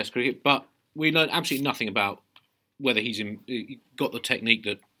for Test cricket, but we learned absolutely nothing about whether he's got the technique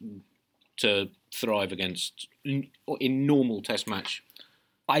to thrive against in normal Test match.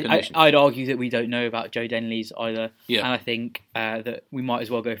 I'd argue that we don't know about Joe Denley's either, and I think that we might as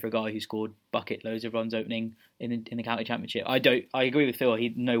well go for a guy who scored bucket loads of runs opening in the county championship. I agree with Phil.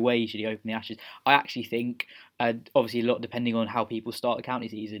 No way should he open the Ashes. I actually think, obviously a lot depending on how people start the county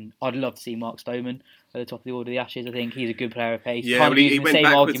season. I'd love to see Mark Stoneman at the top of the order of the Ashes. I think he's a good player of pace. Yeah, but he went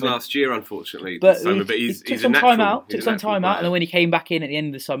backwards last year, unfortunately. But he's took a some natural, time out. Took some time player. out, and then when he came back in at the end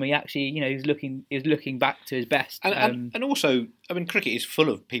of the summer, he actually, he was looking back to his best. And also, I mean, cricket is full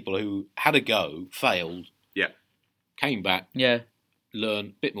of people who had a go, failed, came back, learned,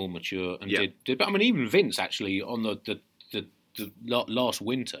 a bit more mature, and did. But I mean, even Vince actually on the last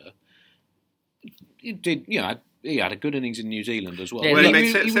winter, he did. he had a good innings in New Zealand as well. Yeah, Well, he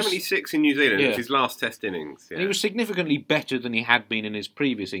made was- 76 in New Zealand. It Yeah. was his last Test innings. Yeah. He was significantly better than he had been in his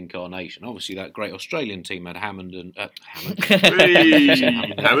previous incarnation. Obviously, that great Australian team had Hammond and Hammond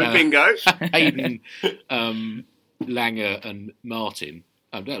bingo. Hayden, Langer, and Martin.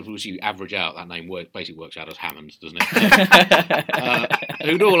 That was you average out. That name basically works out as Hammond, doesn't it?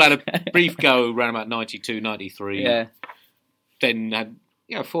 Who'd all had a brief go around about 92, 93. Yeah. Then had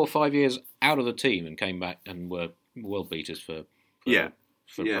 4 or 5 years out of the team and came back and were world beaters for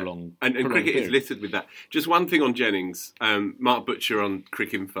prolonged. And prolonged cricket period. is littered with that. Just one thing on Jennings. Mark Butcher on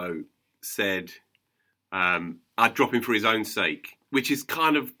Cricinfo said, "I'd drop him for his own sake," which is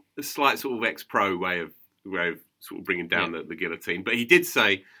kind of a slight sort of ex-pro way of sort of bringing down the guillotine. But he did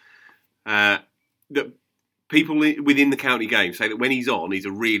say that people within the county game say that when he's on, he's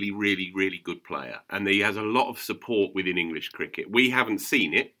a really, really, really good player, and he has a lot of support within English cricket. We haven't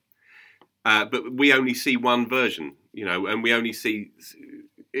seen it, but we only see one version, and we only see.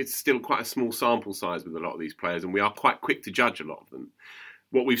 It's still quite a small sample size with a lot of these players, and we are quite quick to judge a lot of them.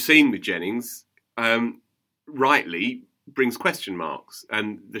 What we've seen with Jennings, rightly, brings question marks,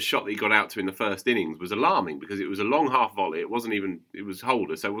 and the shot that he got out to in the first innings was alarming because it was a long half volley. It was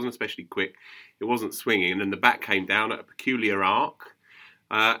holder, so it wasn't especially quick. It wasn't swinging, and then the bat came down at a peculiar arc,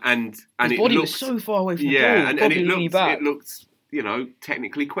 and his body was so far away from the ball. and it looked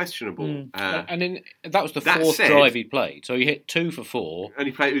technically questionable. And then that was the fourth drive he played. So he hit 2 for 4, and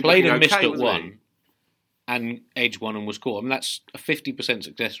he played and missed at 1, and edged 1 and was caught. I mean, that's a 50%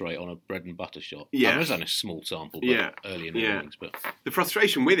 success rate on a bread and butter shot. Yeah. I mean, there's only a small sample, but early in the innings. But the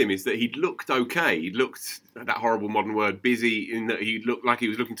frustration with him is that he looked okay. He looked, that horrible modern word, busy, in that he looked like he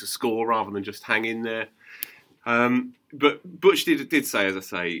was looking to score rather than just hang in there. But Butch did say, as I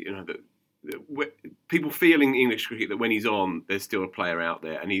say, that people feel in English cricket that when he's on, there's still a player out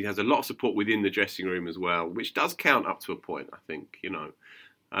there, and he has a lot of support within the dressing room as well, which does count up to a point, I think.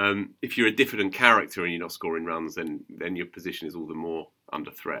 If you're a diffident character and you're not scoring runs, then your position is all the more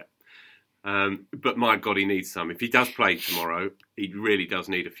under threat. But my God, he needs some. If he does play tomorrow, he really does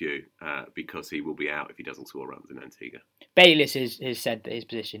need a few because he will be out if he doesn't score runs in Antigua. Bayliss has said that his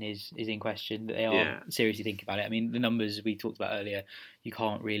position is in question, that they are seriously thinking about it. I mean, the numbers we talked about earlier, you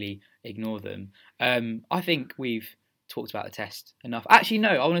can't really ignore them. I think we've talked about the Test enough. Actually, no,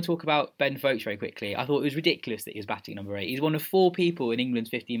 I want to talk about Ben Foakes very quickly. I thought it was ridiculous that he was batting number 8. He's one of 4 people in England's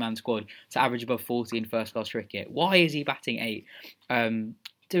 50-man squad to average above 40 in first-class cricket. Why is he batting 8?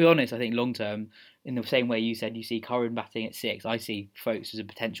 To be honest, I think long-term, in the same way you said you see Curran batting at 6, I see Foakes as a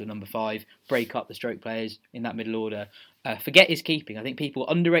potential number 5, break up the stroke players in that middle order. Forget his keeping. I think people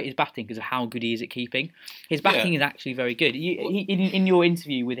underrate his batting because of how good he is at keeping. His batting is actually very good. In your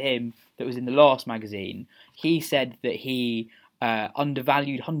interview with him that was in the last magazine, he said that he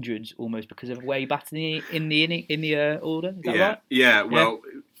undervalued hundreds almost because of where he batted in the order. Is that right? Yeah. Well,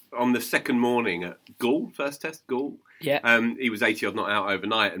 on the second morning at Gaul, first Test, Gaul, he was 80 odd not out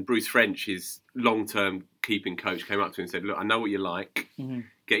overnight, and Bruce French, his long-term keeping coach, came up to him and said, "Look, I know what you like.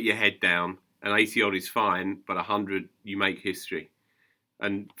 Get your head down. And 80 odd is fine, but 100 you make history."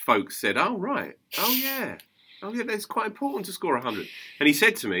 And folks said, "Oh right, oh yeah, that's quite important to score 100." And he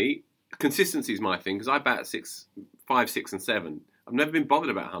said to me, "Consistency is my thing because I bat at 5, 6, and 7. I've never been bothered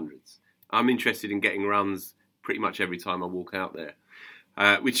about hundreds. I'm interested in getting runs pretty much every time I walk out there."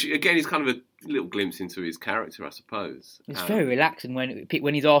 Which again is kind of a little glimpse into his character, I suppose. It's very relaxing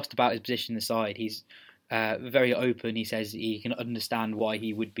when he's asked about his position in the side. He's very open. He says he can understand why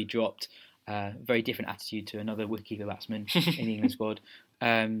he would be dropped. Very different attitude to another wicketkeeper batsman in the England squad.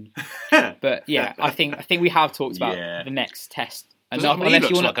 But yeah, I think we have talked about the next Test. He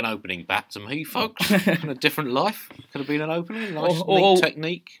looks like an opening bat to me, folks. In a different life, could have been an opening. Nice, neat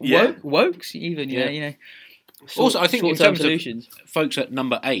technique. Wokes, even. Also, I think in terms of folks at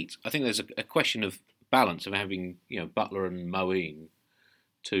number 8, I think there's a question of balance of having Buttler and Moeen,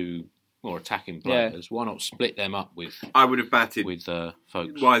 2 more attacking players. Why not split them up with? I would have batted with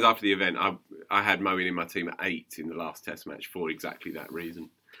folks. Wise after the event. I had Moeen in my team at 8 in the last Test match for exactly that reason.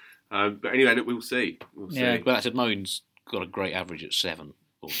 But anyway, we'll see. But I said Moeen's got a great average at 7.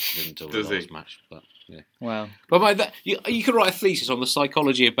 Or until the last match. But, Wow. But you could write a thesis on the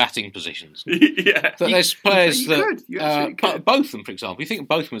psychology of batting positions. That there's players could. Both of them, for example. You think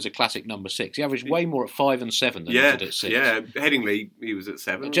Botham was a classic number 6. He averaged way more at 5 and 7 than he did at 6. Yeah, Headingley, he was at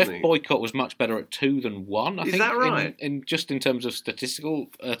 7. Jeff Boycott was much better at 2 than 1. I think. Is that right? In terms of statistical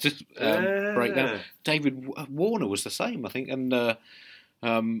breakdown, David Warner was the same, I think, and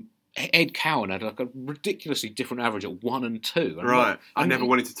Ed Cowan had like a ridiculously different average at 1 and 2. And right. I never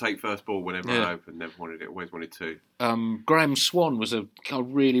wanted to take first ball whenever I opened. Never wanted it. Always wanted to. Graham Swan was a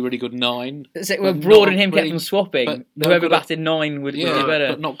really, really good 9. Well, Broad and him kept them swapping. Whoever batted 9 would do better.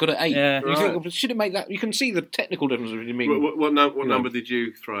 But not good at 8. Yeah. You think, should it make that? You can see the technical difference between me. What number did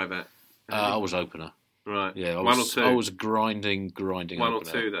you thrive at? I was opener. Right. Yeah. One or two? I was grinding. 1 opener. or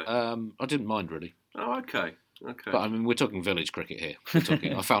 2 though? I didn't mind really. Oh, okay. But I mean, we're talking village cricket here.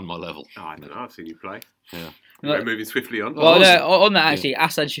 I found my level. Oh, I don't know. I've seen you play. Yeah. We're moving swiftly on. Well, on that actually,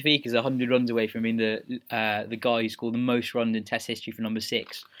 Ahsan Shafiq is 100 runs away from being the guy who scored the most runs in Test history for number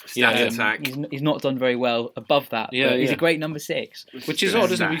 6. Attack. He's not done very well above that. But he's a great number 6, which is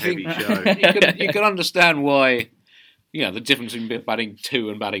odd, isn't it? You can understand why. The difference between batting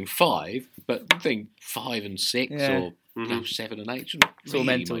 2 and batting 5, but I think 5 and 6 or 7 and 8. It's all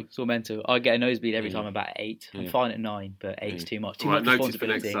mental. I get a nosebleed every time I bat 8. I'm fine at 9, but 8's too much. Too much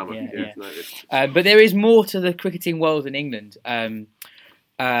responsibility. But there is more to the cricketing world in England.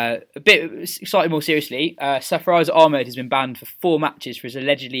 A bit slightly more seriously, Sarfaraz Ahmed has been banned for 4 matches for his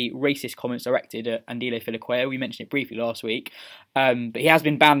allegedly racist comments directed at Andile Philaquea. We mentioned it briefly last week, but he has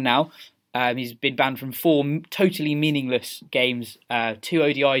been banned now. He's been banned from 4 totally meaningless games, 2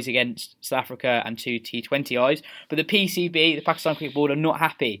 ODIs against South Africa and 2 T20Is. But the PCB, the Pakistan Cricket Board, are not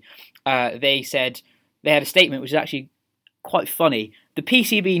happy. They said they had a statement which is actually quite funny. The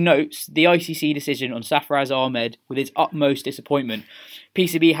PCB notes the ICC decision on Sarfaraz Ahmed with its utmost disappointment.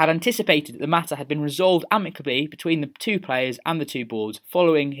 PCB had anticipated that the matter had been resolved amicably between the 2 players and the 2 boards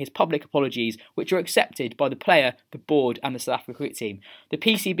following his public apologies, which were accepted by the player, the board and the South Africa cricket team. The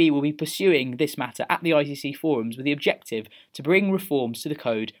PCB will be pursuing this matter at the ICC forums with the objective to bring reforms to the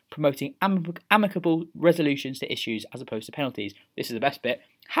code promoting amicable resolutions to issues as opposed to penalties. This is the best bit.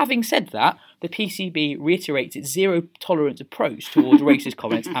 Having said that, the PCB reiterates its zero-tolerance approach towards racist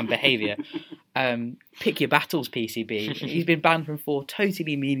comments and behaviour. Pick your battles, PCB. He's been banned from 4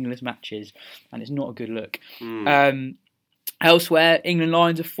 totally meaningless matches, and it's not a good look. Elsewhere, England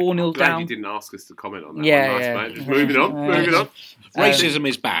Lions are 4-0 down. You didn't ask us to comment on that one. Just moving on. Racism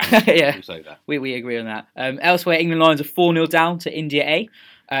is bad. Yeah, say that. We agree on that. Elsewhere, England Lions are 4-0 down to India A.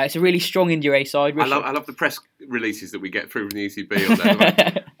 It's a really strong India A side. I love the press releases that we get through from the ECB on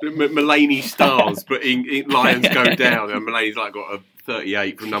that. Mulaney stars, but Lions go down, and Mulaney's got a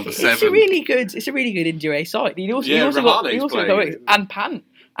 38 from number 7. It's a really good India A side. He also got and Pant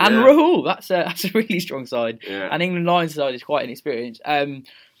and Rahul. That's a really strong side. Yeah. And England Lions side is quite inexperienced. I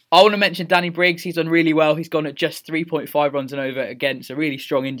want to mention Danny Briggs. He's done really well. He's gone at just 3.5 runs and over against a really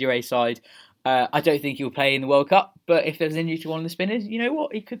strong India A side. I don't think he'll play in the World Cup, but if there's an injury to one of the spinners, you know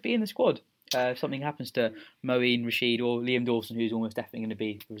what? He could be in the squad. If something happens to Moeen, Rashid or Liam Dawson, who's almost definitely going to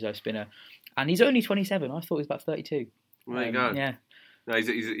be a reserve spinner. And he's only 27. I thought he was about 32. There you go. Yeah. No,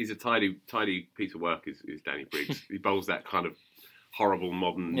 he's a tidy piece of work, is Danny Briggs. He bowls that kind of horrible,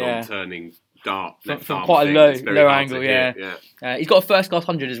 modern, non-turning dart. From quite a low angle, he's got a first-class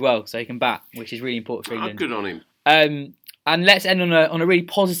 100 as well, so he can bat, which is really important for England. Good on him. And let's end on a really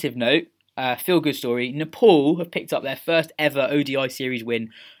positive note. Feel-good story. Nepal have picked up their first ever ODI series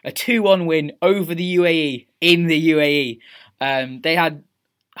win, a 2-1 win over the UAE in the UAE. They had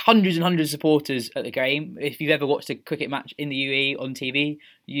hundreds and hundreds of supporters at the game. If you've ever watched a cricket match in the UAE on TV,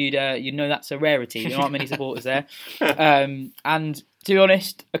 you'd know that's a rarity. There aren't many supporters there. And to be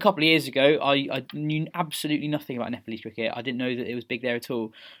honest, a couple of years ago, I knew absolutely nothing about Nepalese cricket. I didn't know that it was big there at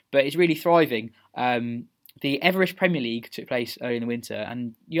all. But it's really thriving. The Everest Premier League took place early in the winter,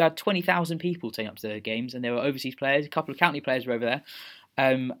 and you had 20,000 people turning up to the games, and there were overseas players, a couple of county players were over there,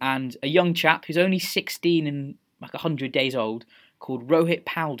 and a young chap who's only 16 and 100 days old, called Rohit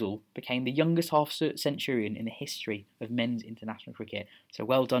Powdell, became the youngest half-centurion in the history of men's international cricket. So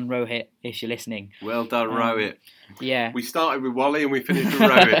well done, Rohit, if you're listening. Well done, Rohit. Yeah. We started with Wally and we finished with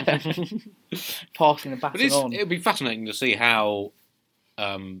Rohit. Passing the baton on. It'll be fascinating to see how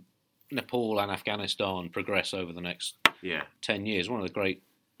Nepal and Afghanistan progress over the next 10 years. One of the great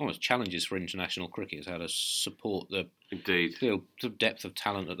challenges for international cricket is how to support the depth of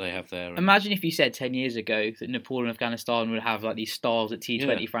talent that they have there. Imagine if you said 10 years ago that Nepal and Afghanistan would have these stars at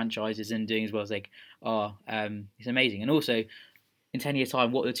T20 franchises and doing as well as they are. It's amazing. And also, in 10 years'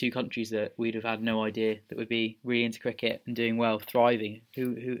 time, what are the 2 countries that we'd have had no idea that would be really into cricket and doing well, thriving?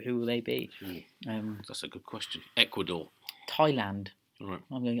 Who will they be? That's a good question. Ecuador. Thailand. Right.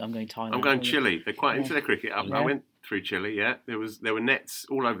 I'm going Thailand. I'm going Chile. They're quite into their cricket. I went through Chile. Yeah, there were nets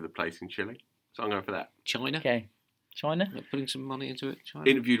all over the place in Chile, so I'm going for that. China. Okay. China? Putting some money into it. China.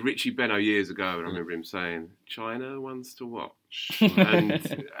 Interviewed Richie Benaud years ago, and I remember him saying, "China one's to watch,"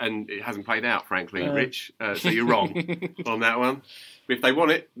 and it hasn't played out, frankly, Rich. So you're wrong on that one. If they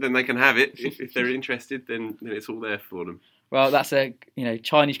want it, then they can have it. If they're interested, then it's all there for them. Well, that's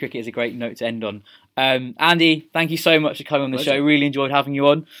Chinese cricket is a great note to end on. Andy, thank you so much for coming on the show. Really enjoyed having you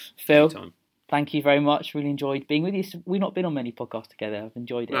on. Phil, thank you very much. Really enjoyed being with you. We've not been on many podcasts together. I've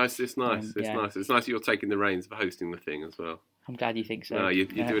enjoyed it. No, it's nice. Nice. It's nice that you're taking the reins for hosting the thing as well. I'm glad you think so. No, you're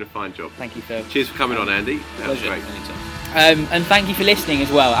doing a fine job. Thank you, Phil. Cheers for coming on, Andy. That was great. And thank you for listening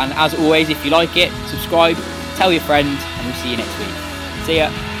as well. And as always, if you like it, subscribe, tell your friends, and we'll see you next week. See ya.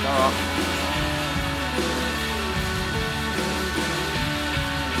 Bye.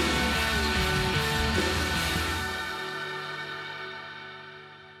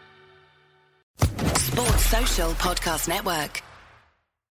 Sports Social Podcast Network.